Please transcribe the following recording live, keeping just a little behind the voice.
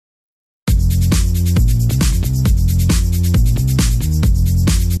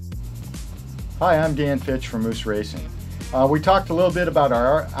Hi, I'm Dan Fitch from Moose Racing. We talked a little bit about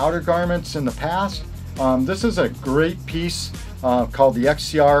our outer garments in the past. This is a great piece called the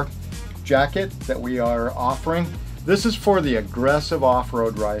XCR jacket that we are offering. This is for the aggressive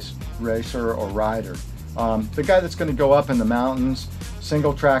off-road racer or rider. The guy that's going to go up in the mountains,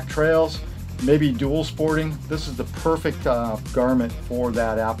 single track trails, maybe dual sporting. This is the perfect garment for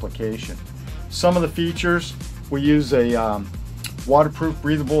that application. Some of the features, we use a waterproof,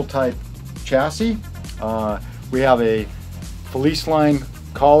 breathable type chassis. We have a fleece line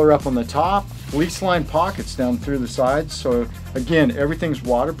collar up on the top, fleece line pockets down through the sides. So again, everything's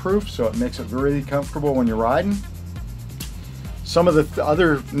waterproof, so it makes it really comfortable when you're riding. Some of the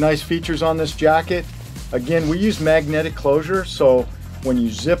other nice features on this jacket, again, we use magnetic closure, so when you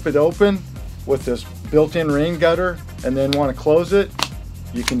zip it open with this built-in rain gutter and then want to close it,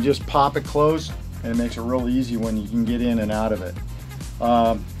 you can just pop it closed, and it makes it real easy when you can get in and out of it.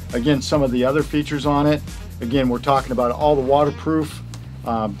 Again, some of the other features on it, again, we're talking about all the waterproof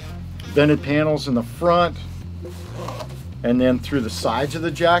vented panels in the front, and then through the sides of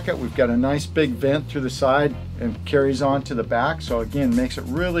the jacket, we've got a nice big vent through the side and carries on to the back. So again, makes it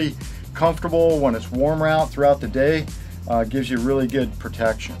really comfortable when it's warmer out throughout the day, gives you really good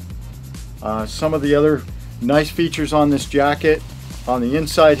protection. Some of the other nice features on this jacket, on the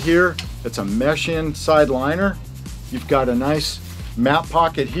inside here, it's a mesh inside liner. You've got a nice map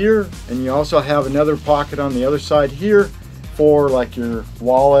pocket here, and you also have another pocket on the other side here for like your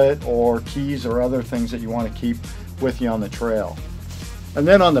wallet or keys or other things that you want to keep with you on the trail. And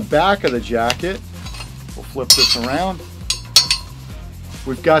then on the back of the jacket, we'll flip this around,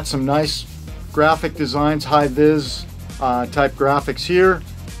 we've got some nice graphic designs, high vis type graphics here.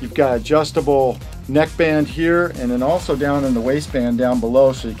 You've got adjustable neckband here, and then also down in the waistband down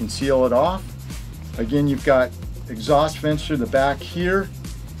below, so you can seal it off. Again, you've got exhaust vents through the back here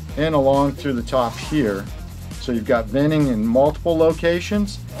and along through the top here. So you've got venting in multiple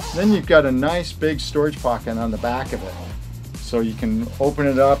locations. Then you've got a nice big storage pocket on the back of it. So you can open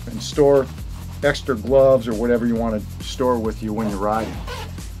it up and store extra gloves or whatever you want to store with you when you're riding.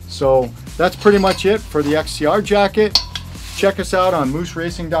 So that's pretty much it for the XCR jacket. Check us out on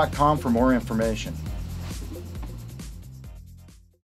mooseracing.com for more information.